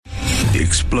The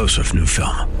explosive new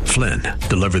film, Flynn,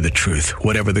 deliver the truth,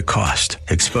 whatever the cost,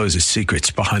 exposes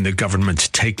secrets behind the government's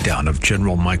takedown of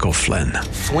General Michael Flynn.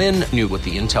 Flynn knew what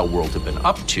the intel world had been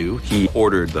up to. He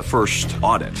ordered the first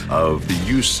audit of the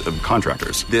use of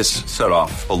contractors. This set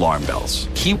off alarm bells.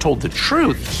 He told the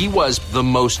truth. He was the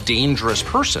most dangerous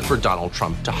person for Donald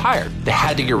Trump to hire. They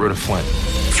had to get rid of Flynn.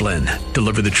 Flynn,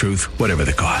 deliver the truth, whatever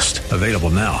the cost. Available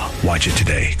now. Watch it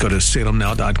today. Go to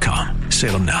salemnow.com.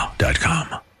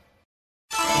 salemnow.com.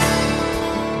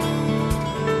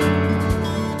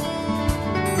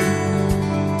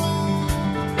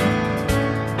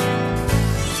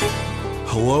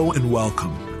 Hello and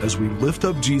welcome as we lift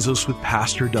up Jesus with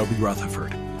Pastor W.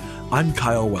 Rutherford. I'm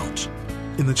Kyle Welch.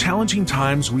 In the challenging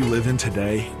times we live in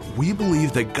today, we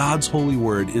believe that God's holy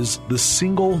word is the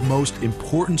single most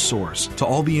important source to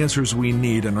all the answers we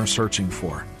need and are searching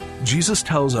for. Jesus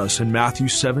tells us in Matthew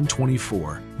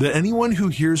 7:24 that anyone who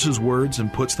hears his words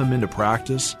and puts them into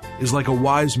practice is like a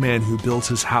wise man who builds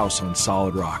his house on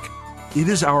solid rock. It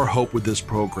is our hope with this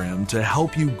program to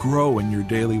help you grow in your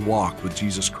daily walk with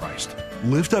Jesus Christ.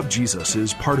 Lift Up Jesus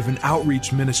is part of an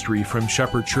outreach ministry from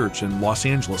Shepherd Church in Los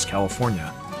Angeles,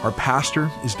 California. Our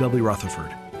pastor is Dudley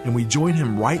Rutherford, and we join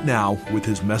him right now with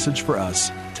his message for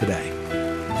us today.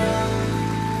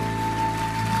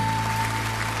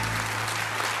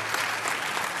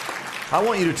 I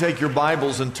want you to take your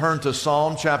Bibles and turn to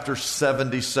Psalm chapter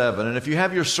 77. And if you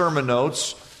have your sermon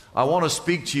notes, I want to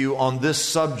speak to you on this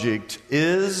subject,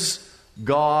 Is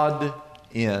God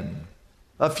In?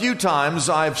 A few times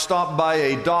I've stopped by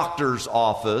a doctor's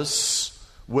office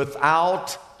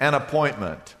without an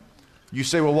appointment. You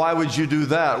say, well, why would you do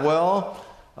that? Well,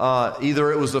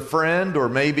 either it was a friend, or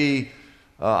maybe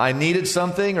I needed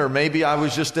something, or maybe I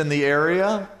was just in the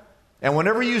area. And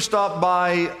whenever you stop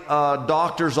by a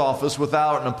doctor's office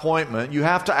without an appointment, you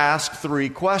have to ask three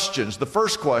questions. The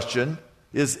first question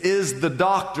is the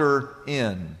doctor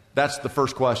in? That's the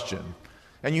first question.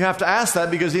 And you have to ask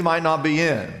that because he might not be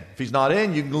in. If he's not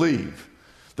in, you can leave.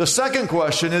 The second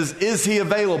question is he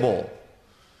available?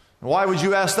 Why would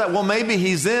you ask that? Well, maybe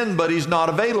he's in, but he's not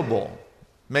available.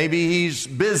 Maybe he's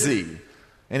busy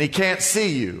and he can't see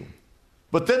you.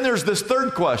 But then there's this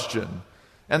third question.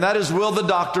 And that is, will the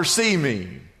doctor see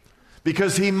me?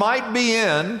 Because he might be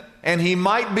in and he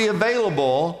might be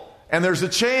available, and there's a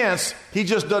chance he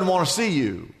just doesn't want to see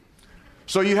you.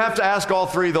 So you have to ask all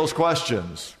three of those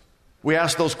questions. We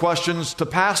ask those questions to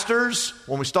pastors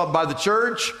when we stop by the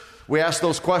church. We ask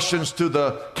those questions to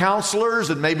the counselors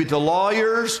and maybe to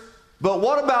lawyers. But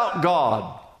what about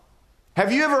God?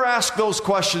 Have you ever asked those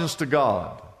questions to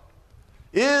God?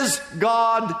 Is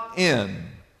God in?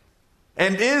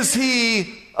 And is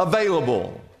he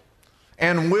available?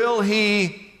 And will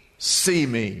he see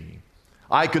me?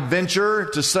 I could venture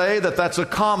to say that that's a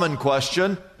common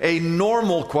question, a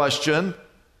normal question,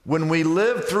 when we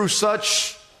live through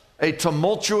such a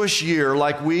tumultuous year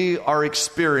like we are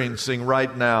experiencing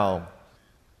right now.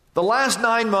 The last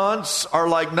 9 months are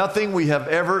like nothing we have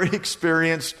ever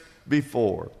experienced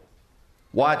before.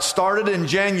 Why, it started in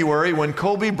January when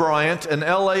Kobe Bryant, an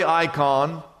LA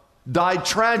icon, died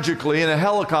tragically in a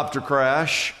helicopter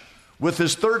crash with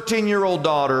his 13-year-old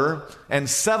daughter and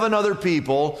 7 other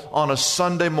people on a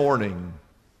Sunday morning.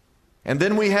 And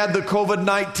then we had the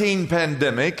COVID-19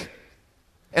 pandemic,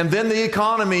 and then the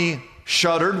economy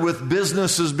shuttered with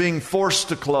businesses being forced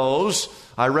to close.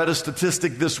 I read a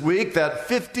statistic this week that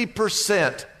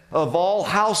 50% of all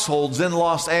households in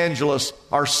Los Angeles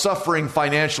are suffering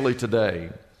financially today.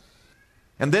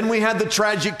 And then we had the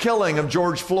tragic killing of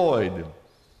George Floyd.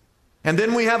 And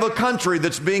then we have a country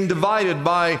that's being divided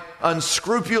by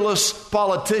unscrupulous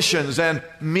politicians and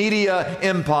media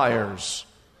empires.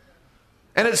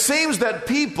 And it seems that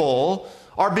people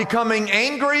are becoming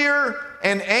angrier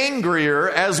and angrier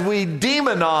as we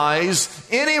demonize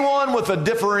anyone with a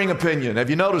differing opinion. Have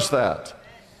you noticed that?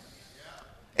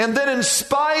 And then, in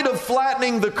spite of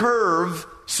flattening the curve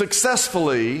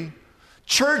successfully,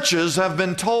 churches have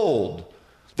been told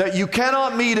that you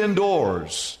cannot meet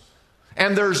indoors.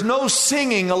 And there's no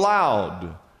singing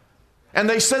allowed. And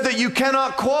they said that you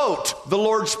cannot quote the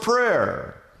Lord's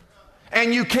Prayer.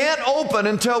 And you can't open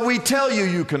until we tell you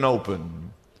you can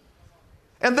open.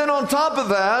 And then on top of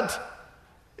that,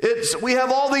 we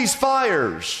have all these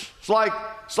fires. It's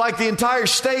like the entire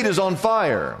state is on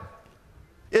fire.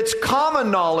 It's common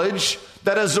knowledge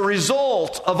that as a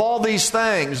result of all these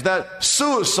things, that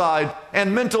suicide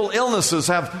and mental illnesses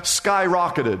have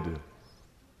skyrocketed.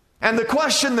 And the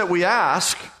question that we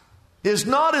ask is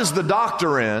not, is the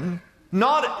doctor in?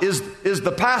 Not, is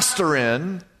the pastor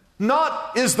in?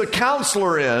 Not, is the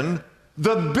counselor in?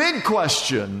 The big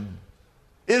question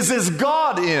is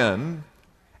God in?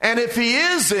 And if He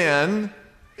is in,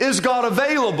 is God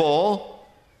available?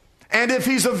 And if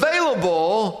He's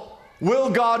available, will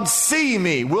God see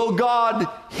me? Will God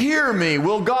hear me?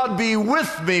 Will God be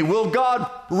with me? Will God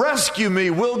rescue me?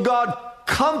 Will God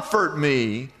comfort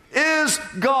me? Is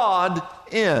God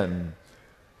in?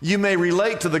 You may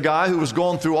relate to the guy who was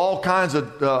going through all kinds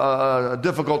of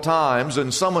difficult times,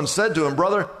 and someone said to him,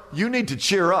 "Brother, you need to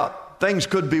cheer up. Things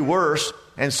could be worse."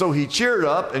 And so he cheered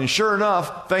up, and sure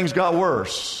enough, things got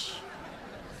worse.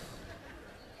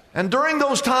 And during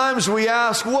those times we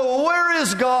ask, well, where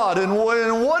is God? And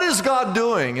what is God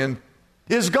doing? And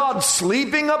is God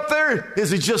sleeping up there? Is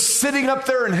He just sitting up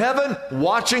there in heaven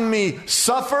watching me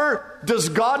suffer? Does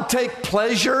God take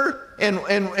pleasure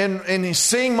in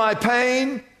seeing my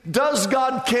pain? Does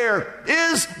God care?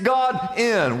 Is God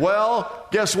in? Well,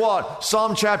 guess what?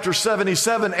 Psalm chapter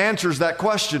 77 answers that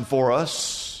question for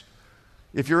us.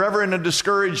 If you're ever in a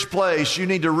discouraged place, you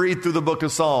need to read through the book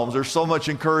of Psalms. There's so much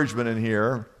encouragement in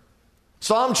here.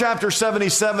 Psalm chapter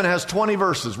 77 has 20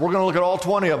 verses. We're going to look at all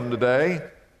 20 of them today.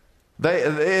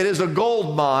 It is a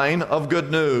gold mine of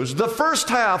good news. The first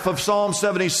half of Psalm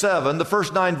 77, the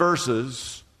first 9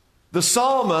 verses, the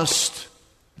psalmist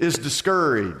is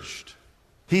discouraged.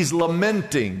 He's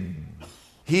lamenting.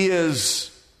 He is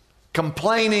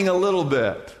complaining a little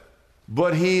bit,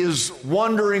 but he is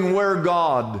wondering where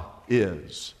God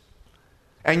is.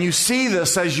 And you see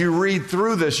this as you read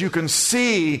through this. You can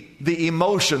see the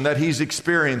emotion that he's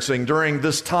experiencing during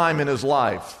this time in his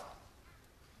life.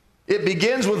 It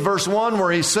begins with verse 1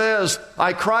 where he says,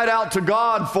 I cried out to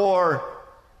God for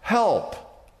help.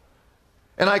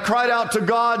 And I cried out to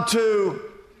God to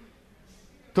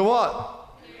what?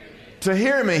 To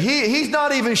hear me. He's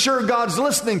not even sure God's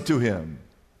listening to him.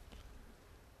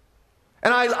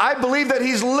 And I believe that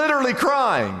he's literally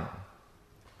crying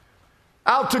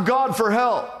out to God for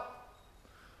help.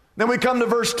 Then we come to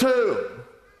verse 2.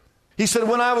 He said,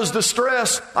 when I was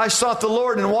distressed, I sought the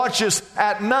Lord. And watch this,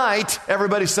 at night,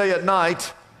 everybody say at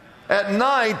night. At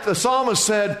night, the psalmist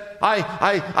said,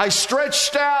 I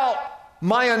stretched out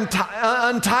my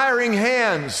untiring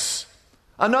hands.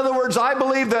 In other words, I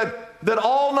believe that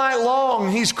all night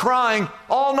long he's crying,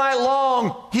 all night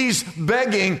long he's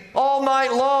begging, all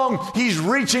night long he's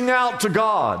reaching out to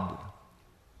God.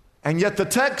 And yet the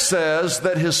text says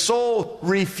that his soul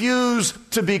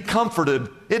refused to be comforted.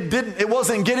 It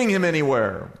wasn't getting him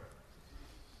anywhere.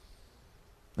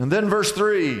 And then verse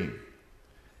 3,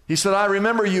 he said, I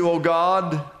remember you, O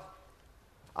God.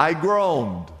 I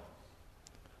groaned,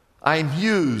 I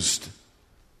mused,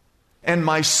 and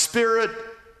my spirit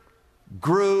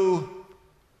grew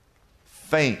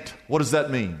faint. What does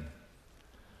that mean?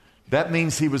 That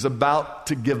means he was about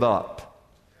to give up.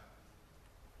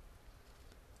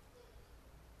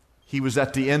 He was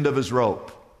at the end of his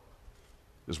rope,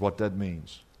 is what that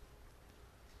means.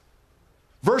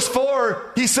 Verse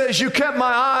 4, he says, you kept my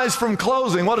eyes from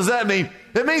closing. What does that mean?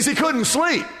 It means he couldn't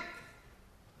sleep.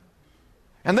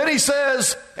 And then he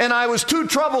says, and I was too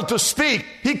troubled to speak.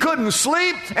 He couldn't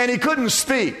sleep and he couldn't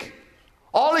speak.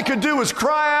 All he could do was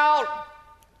cry out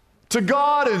to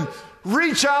God and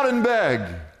reach out and beg.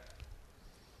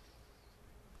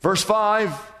 Verse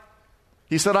 5,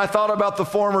 he said, I thought about the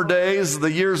former days,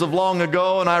 the years of long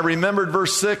ago, and I remembered,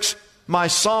 verse 6, my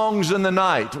songs in the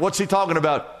night. What's he talking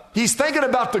about? He's thinking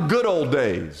about the good old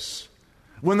days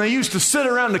when they used to sit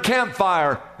around the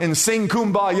campfire and sing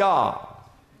Kumbaya.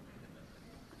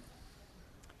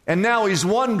 And now he's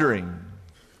wondering,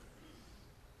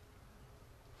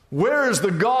 where is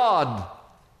the God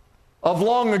of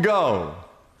long ago?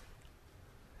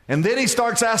 And then he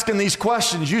starts asking these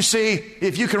questions. You see,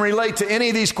 if you can relate to any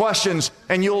of these questions,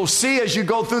 and you'll see as you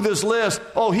go through this list,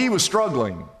 oh, he was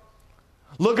struggling.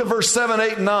 Look at verse 7,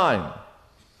 8, and 9.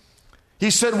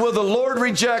 He said, will the Lord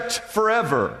reject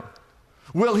forever?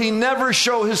 Will he never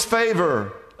show his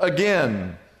favor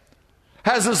again?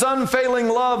 Has his unfailing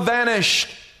love vanished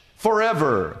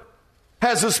forever?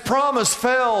 Has his promise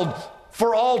failed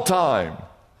for all time?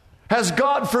 Has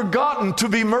God forgotten to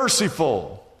be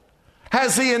merciful?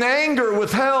 Has he in anger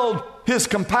withheld his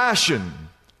compassion?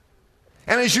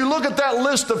 And as you look at that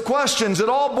list of questions, it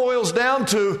all boils down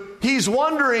to, he's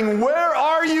wondering, where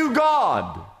are you,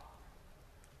 God?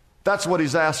 That's what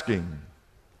he's asking.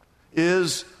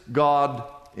 Is God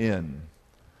in?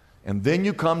 And then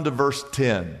you come to verse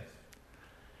 10.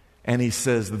 And he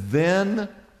says, then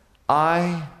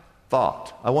I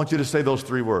thought. I want you to say those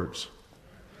 3 words.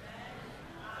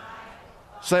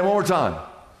 Say it one more time.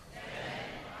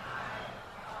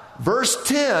 Verse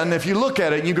 10, if you look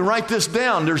at it, and you can write this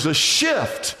down, there's a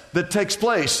shift that takes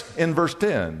place in verse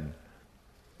 10.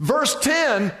 Verse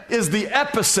 10 is the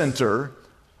epicenter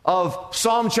of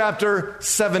Psalm chapter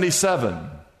 77.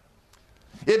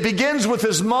 It begins with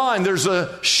his mind. There's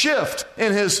a shift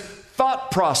in his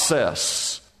thought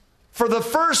process. For the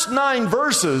first 9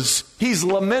 verses, he's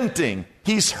lamenting,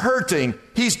 he's hurting,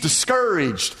 he's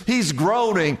discouraged, he's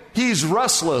groaning, he's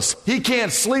restless, he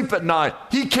can't sleep at night,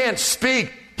 he can't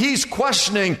speak, he's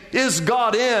questioning, is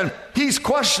God in? He's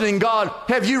questioning God,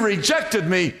 have you rejected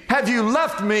me? Have you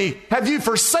left me? Have you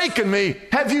forsaken me?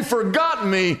 Have you forgotten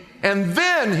me? And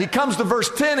then he comes to verse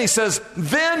 10, he says,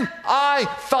 then I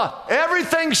thought.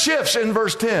 Everything shifts in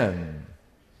verse 10.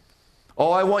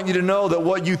 Oh, I want you to know that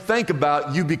what you think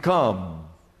about, you become.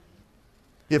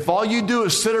 If all you do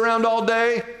is sit around all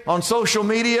day on social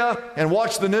media and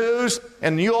watch the news,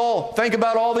 and you all think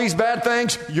about all these bad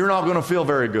things, you're not going to feel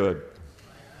very good.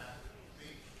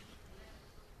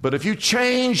 But if you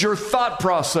change your thought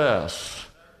process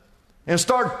and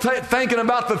start thinking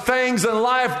about the things in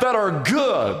life that are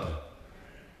good,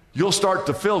 you'll start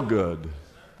to feel good.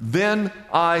 Then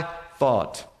I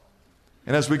thought.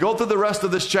 And as we go through the rest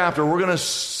of this chapter, we're going to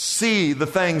see the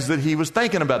things that he was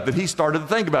thinking about, that he started to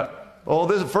think about. Oh,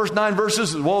 this first 9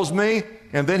 verses, woe's me.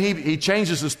 And then he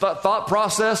changes his thought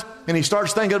process, and he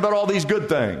starts thinking about all these good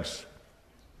things.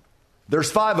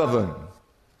 There's 5 of them.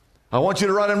 I want you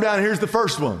to write them down. Here's the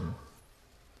first one.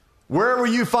 Where will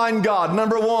you find God?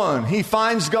 Number 1, he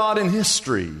finds God in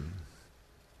history.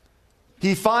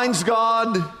 He finds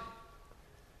God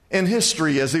in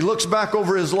history as he looks back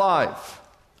over his life.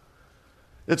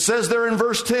 It says there in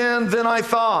verse 10, then I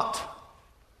thought,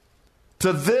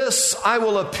 to this I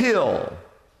will appeal,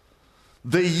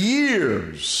 the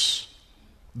years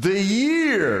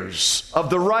of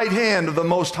the right hand of the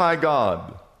Most High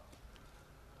God.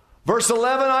 Verse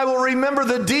 11, I will remember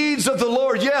the deeds of the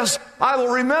Lord. Yes, I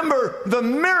will remember the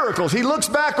miracles. He looks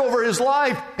back over his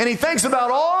life and he thinks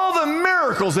about all the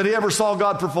miracles that he ever saw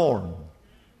God perform.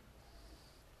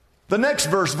 The next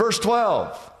verse, verse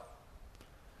 12.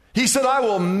 He said, I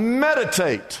will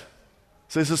meditate.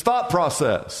 So it's his thought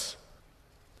process.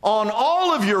 On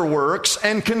all of your works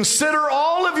and consider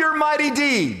all of your mighty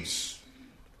deeds.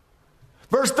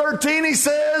 Verse 13, he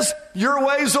says, your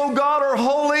ways, O God, are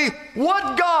holy.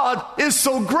 What God is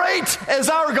so great as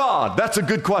our God? That's a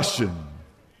good question.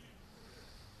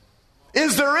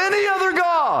 Is there any other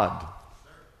God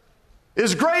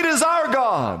as great as our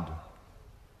God?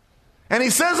 And he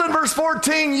says in verse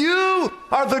 14, you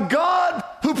are the God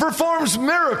who performs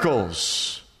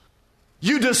miracles.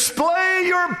 You display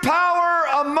your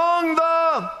power among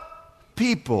the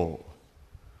people.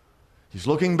 He's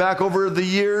looking back over the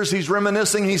years. He's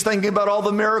reminiscing. He's thinking about all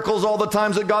the miracles, all the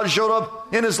times that God showed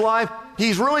up in his life.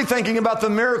 He's really thinking about the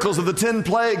miracles of the 10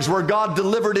 plagues where God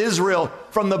delivered Israel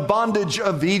from the bondage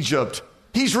of Egypt.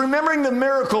 He's remembering the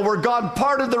miracle where God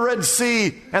parted the Red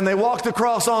Sea and they walked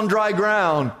across on dry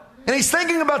ground. And he's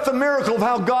thinking about the miracle of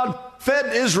how God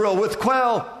fed Israel with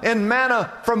quail and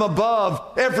manna from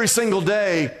above every single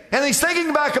day. And he's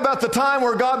thinking back about the time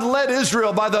where God led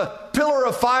Israel by the pillar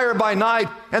of fire by night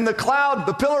and the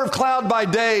pillar of cloud by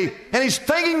day. And he's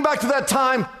thinking back to that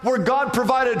time where God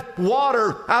provided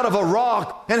water out of a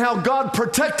rock and how God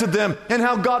protected them and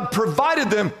how God provided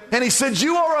them. And he said,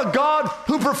 you are a God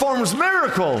who performs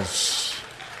miracles.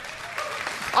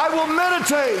 I will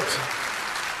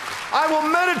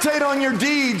meditate on your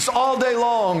deeds all day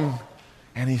long.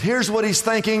 And here's what he's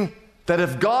thinking, that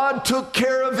if God took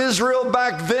care of Israel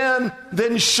back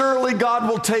then surely God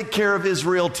will take care of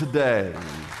Israel today.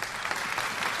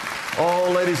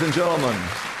 Oh, ladies and gentlemen,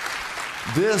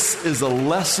 this is a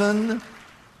lesson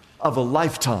of a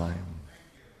lifetime.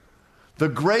 The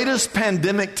greatest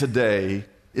pandemic today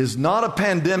is not a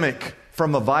pandemic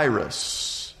from a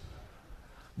virus.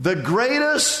 The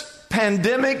greatest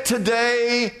pandemic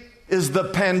today is the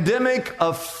pandemic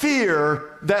of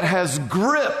fear that has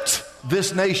gripped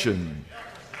this nation.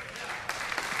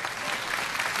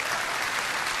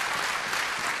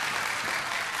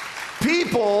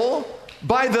 People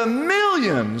by the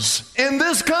millions in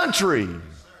this country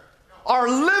are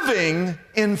living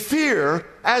in fear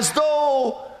as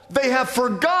though they have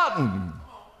forgotten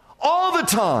all the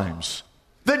times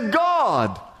that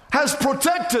God has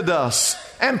protected us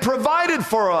and provided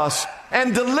for us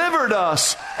and delivered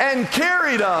us and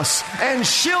carried us and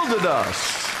shielded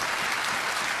us.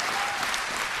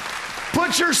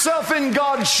 Put yourself in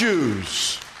God's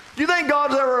shoes. Do you think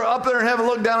God's ever up there in heaven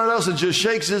looked down at us and just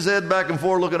shakes his head back and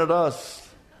forth looking at us?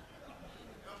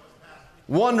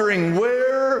 Wondering,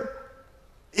 where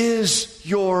is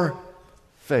your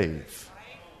faith?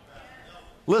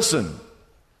 Listen,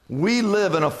 we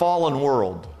live in a fallen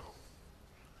world.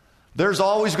 There's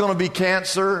always going to be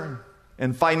cancer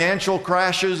and financial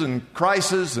crashes and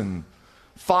crises and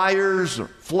fires or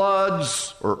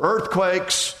floods or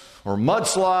earthquakes or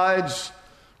mudslides.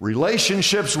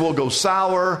 Relationships will go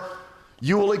sour.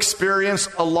 You will experience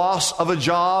a loss of a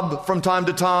job from time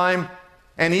to time,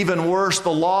 and even worse,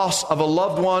 the loss of a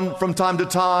loved one from time to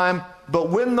time. But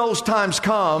when those times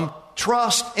come,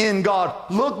 trust in God.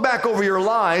 Look back over your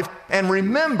life and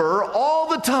remember all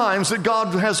the times that God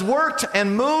has worked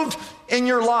and moved in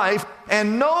your life,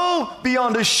 and know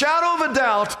beyond a shadow of a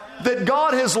doubt that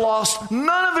God has lost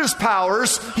none of His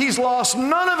powers. He's lost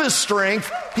none of His strength.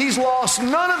 He's lost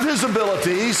none of His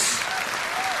abilities.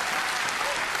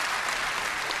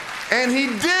 And He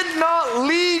did not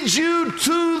lead you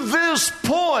to this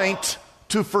point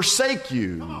to forsake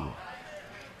you.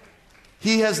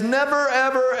 He has never,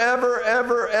 ever, ever,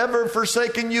 ever, ever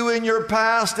forsaken you in your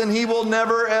past, and He will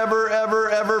never, ever, ever,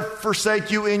 ever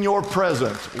forsake you in your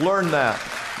present. Learn that.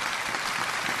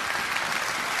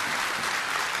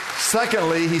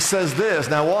 Secondly, He says this.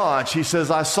 Now watch. He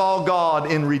says, I saw God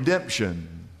in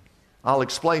redemption. I'll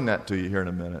explain that to you here in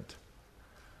a minute.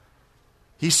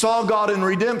 He saw God in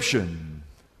redemption.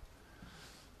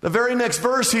 The very next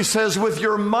verse He says, with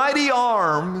your mighty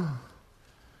arm,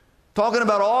 talking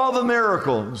about all the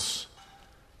miracles,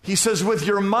 He says, with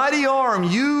your mighty arm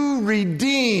you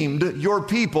redeemed your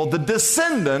people, the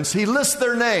descendants, He lists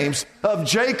their names, of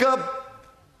Jacob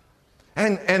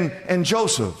and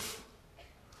Joseph.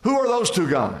 Who are those two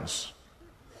guys?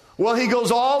 Well, he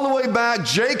goes all the way back.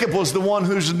 Jacob was the one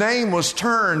whose name was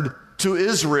turned to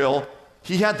Israel.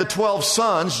 He had the 12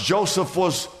 sons. Joseph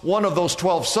was one of those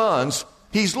 12 sons.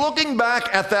 He's looking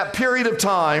back at that period of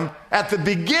time at the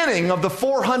beginning of the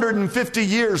 450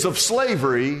 years of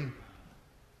slavery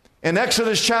in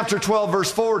Exodus chapter 12,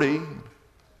 verse 40.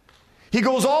 He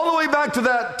goes all the way back to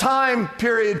that time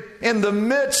period in the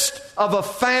midst of a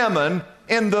famine,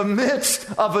 in the midst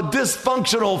of a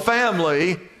dysfunctional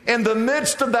family, in the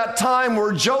midst of that time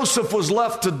where Joseph was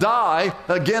left to die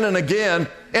again and again,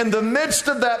 in the midst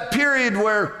of that period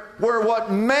where what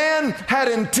man had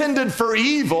intended for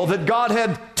evil, that God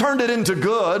had turned it into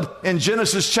good in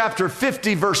Genesis chapter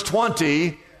 50, verse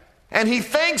 20. And he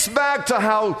thinks back to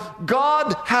how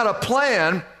God had a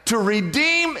plan to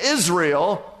redeem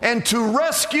Israel and to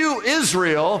rescue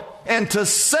Israel and to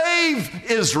save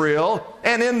Israel.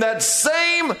 And in that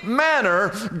same manner,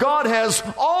 God has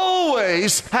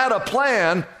always had a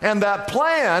plan, and that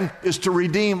plan is to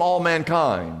redeem all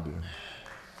mankind.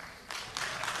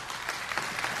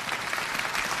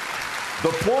 The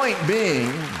point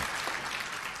being,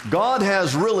 God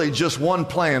has really just one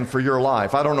plan for your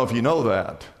life. I don't know if you know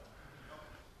that.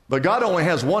 But God only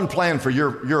has one plan for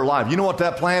your life. You know what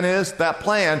that plan is? That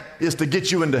plan is to get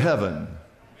you into heaven.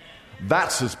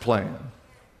 That's His plan.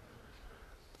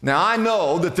 Now, I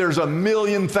know that there's a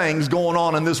million things going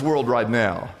on in this world right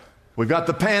now. We've got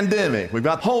the pandemic, we've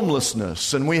got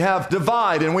homelessness, and we have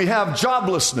divide, and we have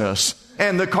joblessness,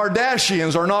 and the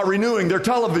Kardashians are not renewing their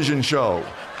television show.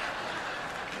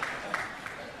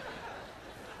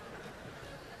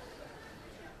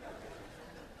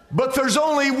 But there's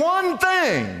only one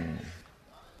thing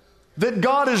that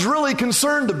God is really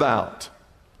concerned about.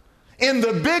 In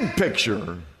the big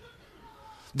picture,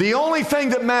 the only thing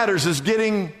that matters is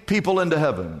getting people into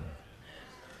heaven.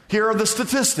 Here are the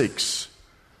statistics.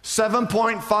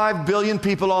 7.5 billion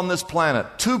people on this planet.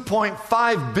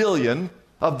 2.5 billion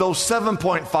of those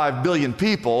 7.5 billion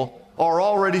people are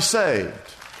already saved.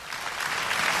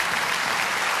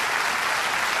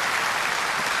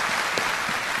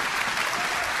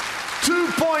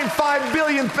 $2.5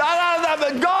 billion.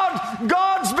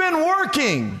 God's been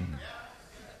working.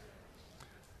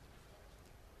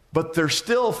 But there's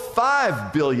still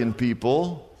 5 billion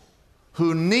people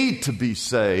who need to be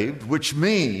saved, which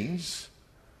means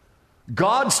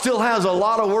God still has a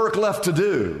lot of work left to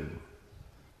do.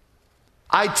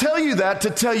 I tell you that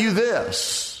to tell you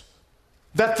this,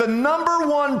 that the number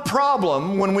one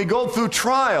problem when we go through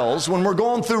trials, when we're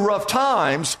going through rough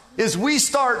times, is we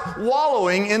start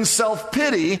wallowing in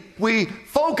self-pity. We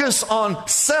focus on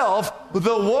self,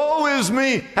 the woe is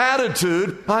me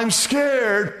attitude, I'm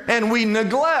scared, and we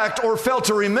neglect or fail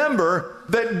to remember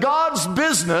that God's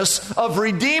business of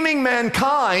redeeming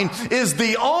mankind is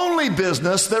the only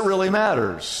business that really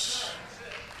matters.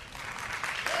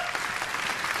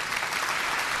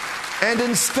 And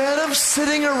instead of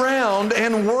sitting around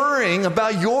and worrying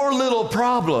about your little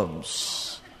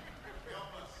problems,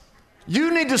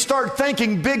 you need to start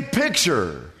thinking big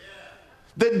picture.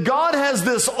 That God has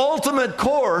this ultimate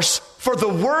course for the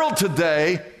world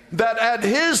today, that at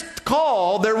His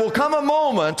call there will come a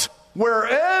moment where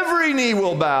every knee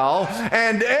will bow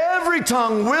and every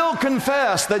tongue will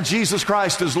confess that Jesus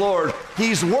Christ is Lord.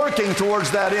 He's working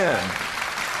towards that end.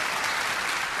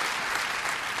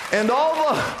 And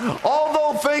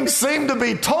although things seem to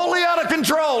be totally out of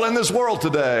control in this world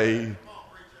today,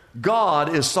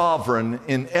 God is sovereign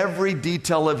in every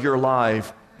detail of your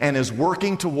life and is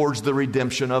working towards the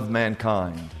redemption of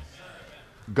mankind.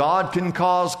 God can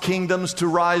cause kingdoms to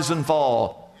rise and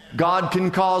fall. God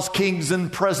can cause kings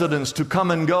and presidents to come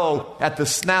and go at the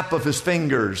snap of His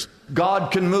fingers.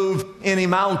 God can move any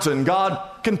mountain. God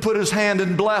can put His hand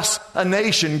and bless a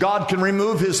nation. God can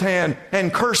remove His hand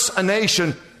and curse a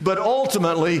nation. But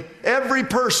ultimately, every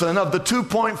person of the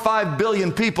 2.5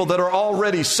 billion people that are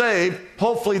already saved,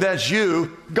 hopefully that's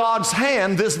you, God's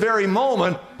hand this very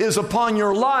moment is upon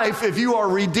your life if you are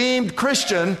a redeemed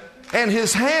Christian. And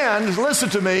His hand, listen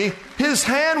to me, His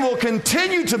hand will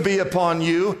continue to be upon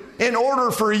you in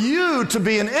order for you to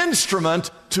be an instrument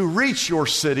to reach your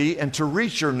city and to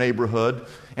reach your neighborhood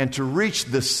and to reach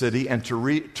this city and to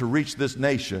reach this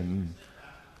nation.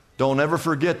 Don't ever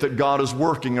forget that God is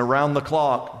working around the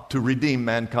clock to redeem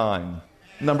mankind.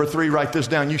 Number 3, write this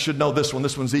down. You should know this one.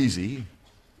 This one's easy.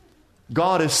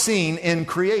 God is seen in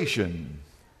creation.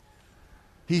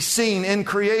 He's seen in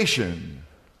creation.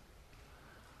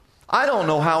 I don't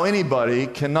know how anybody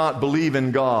cannot believe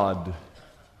in God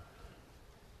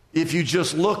if you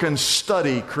just look and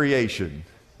study creation.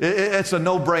 It's a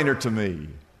no-brainer to me.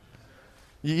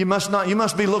 You must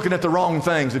be looking at the wrong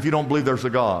things if you don't believe there's a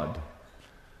God.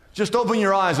 Just open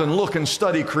your eyes and look and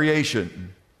study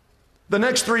creation. The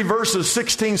next 3 verses,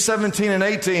 16, 17, and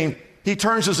 18, he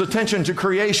turns his attention to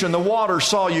creation. The water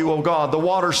saw you, O God. The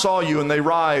water saw you, and they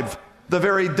writhed. The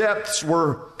very depths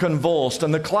were convulsed,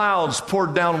 and the clouds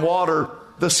poured down water.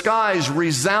 The skies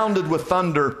resounded with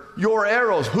thunder. Your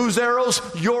arrows, whose arrows?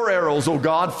 Your arrows, O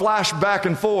God, flashed back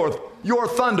and forth. Your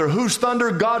thunder, whose thunder?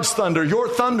 God's thunder. Your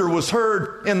thunder was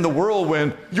heard in the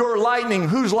whirlwind. Your lightning,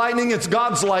 whose lightning? It's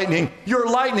God's lightning. Your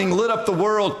lightning lit up the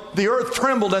world. The earth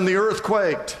trembled and the earth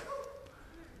quaked.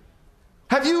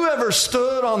 Have you ever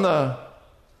stood on the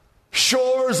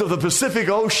shores of the Pacific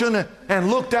Ocean and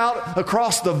looked out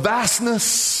across the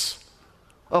vastness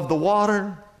of the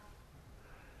water?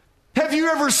 Have you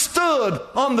ever stood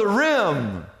on the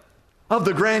rim of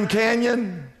the Grand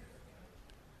Canyon?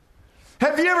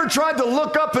 Have you ever tried to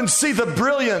look up and see the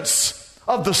brilliance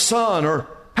of the sun? Or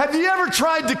have you ever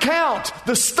tried to count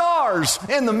the stars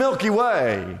in the Milky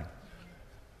Way?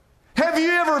 Have you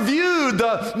ever viewed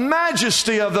the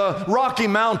majesty of the Rocky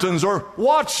Mountains, or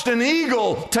watched an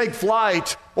eagle take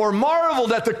flight, or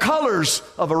marveled at the colors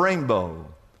of a rainbow?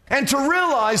 And to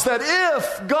realize that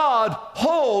if God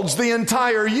holds the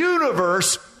entire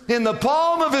universe in the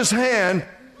palm of His hand,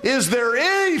 is there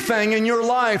anything in your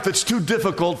life that's too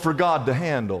difficult for God to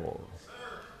handle?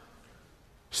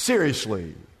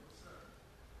 Seriously.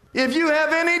 If you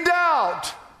have any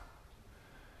doubt,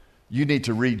 you need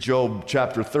to read Job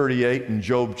chapter 38 and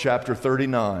Job chapter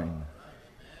 39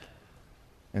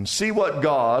 and see what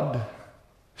God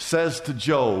says to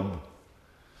Job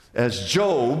as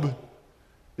Job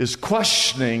is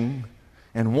questioning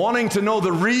and wanting to know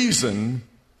the reason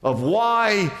of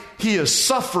why he is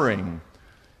suffering.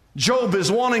 Job is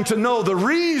wanting to know the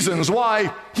reasons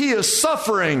why he is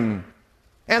suffering.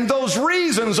 And those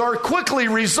reasons are quickly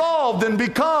resolved and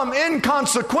become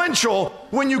inconsequential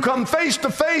when you come face to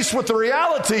face with the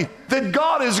reality that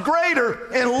God is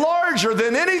greater and larger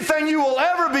than anything you will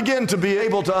ever begin to be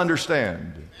able to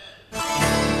understand.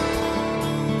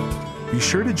 Be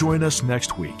sure to join us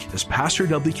next week as Pastor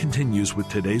Dudley continues with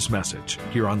today's message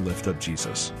here on Lift Up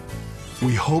Jesus.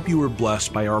 We hope you were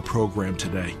blessed by our program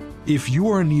today. If you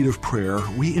are in need of prayer,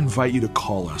 we invite you to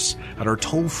call us at our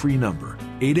toll-free number,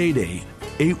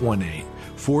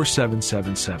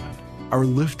 888-818-4777. Our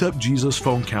Lift Up Jesus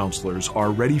phone counselors are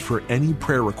ready for any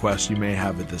prayer requests you may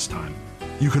have at this time.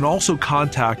 You can also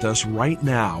contact us right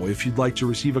now if you'd like to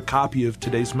receive a copy of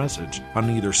today's message on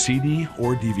either CD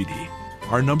or DVD.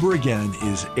 Our number again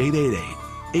is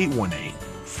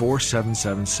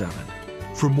 888-818-4777.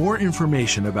 For more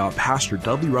information about Pastor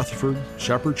Dudley Rutherford,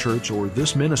 Shepherd Church, or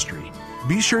this ministry,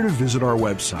 be sure to visit our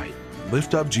website,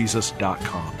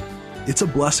 liftupjesus.com. It's a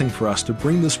blessing for us to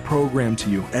bring this program to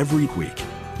you every week.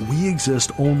 We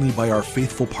exist only by our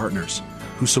faithful partners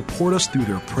who support us through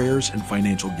their prayers and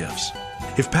financial gifts.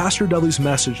 If Pastor Dudley's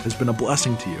message has been a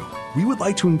blessing to you, we would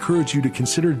like to encourage you to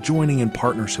consider joining in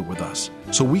partnership with us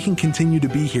so we can continue to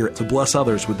be here to bless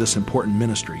others with this important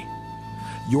ministry.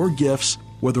 Your gifts,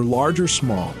 whether large or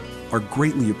small, are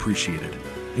greatly appreciated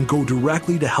and go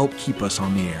directly to help keep us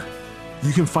on the air.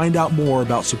 You can find out more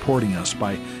about supporting us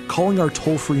by calling our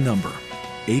toll-free number,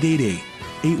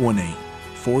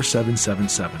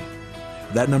 888-818-4777.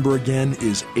 That number again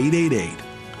is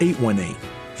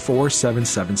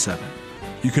 888-818-4777.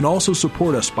 You can also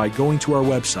support us by going to our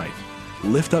website,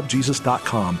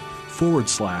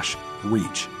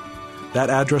 liftupjesus.com/reach. That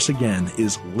address again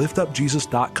is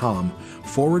liftupjesus.com/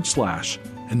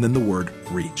 and then the word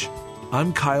reach.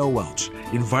 I'm Kyle Welch,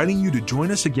 inviting you to join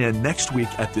us again next week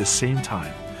at this same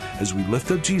time as we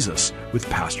lift up Jesus with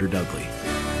Pastor Dudley.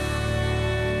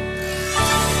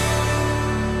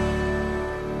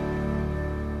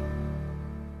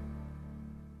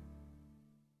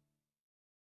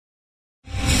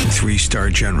 Three-star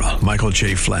General Michael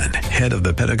J. Flynn, head of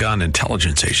the Pentagon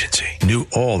Intelligence Agency, knew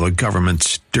all the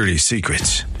government's dirty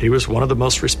secrets. He was one of the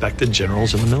most respected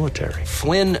generals in the military.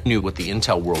 Flynn knew what the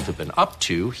intel world had been up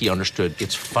to. He understood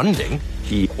its funding.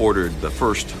 He ordered the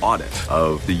first audit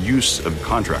of the use of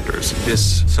contractors.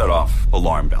 This set off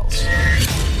alarm bells.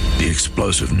 The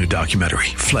explosive new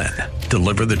documentary, Flynn,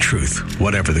 Deliver the Truth,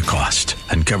 Whatever the Cost,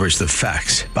 uncovers the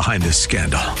facts behind this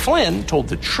scandal. Flynn told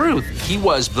the truth. He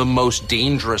was the most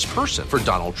dangerous person for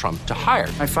Donald Trump to hire.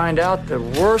 I find out the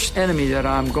worst enemy that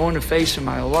I'm going to face in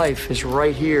my life is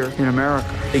right here in America.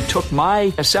 They took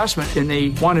my assessment and they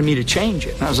wanted me to change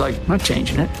it. And I was like, I'm not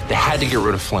changing it. They had to get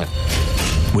rid of Flynn.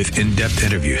 With in-depth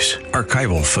interviews,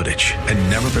 archival footage,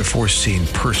 and never-before-seen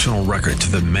personal records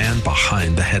of the man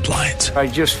behind the headlines. I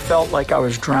just felt like I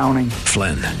was drowning.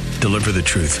 Flynn, Deliver the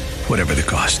Truth, Whatever the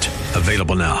Cost.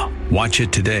 Available now. Watch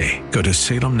it today. Go to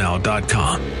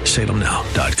salemnow.com.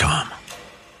 salemnow.com.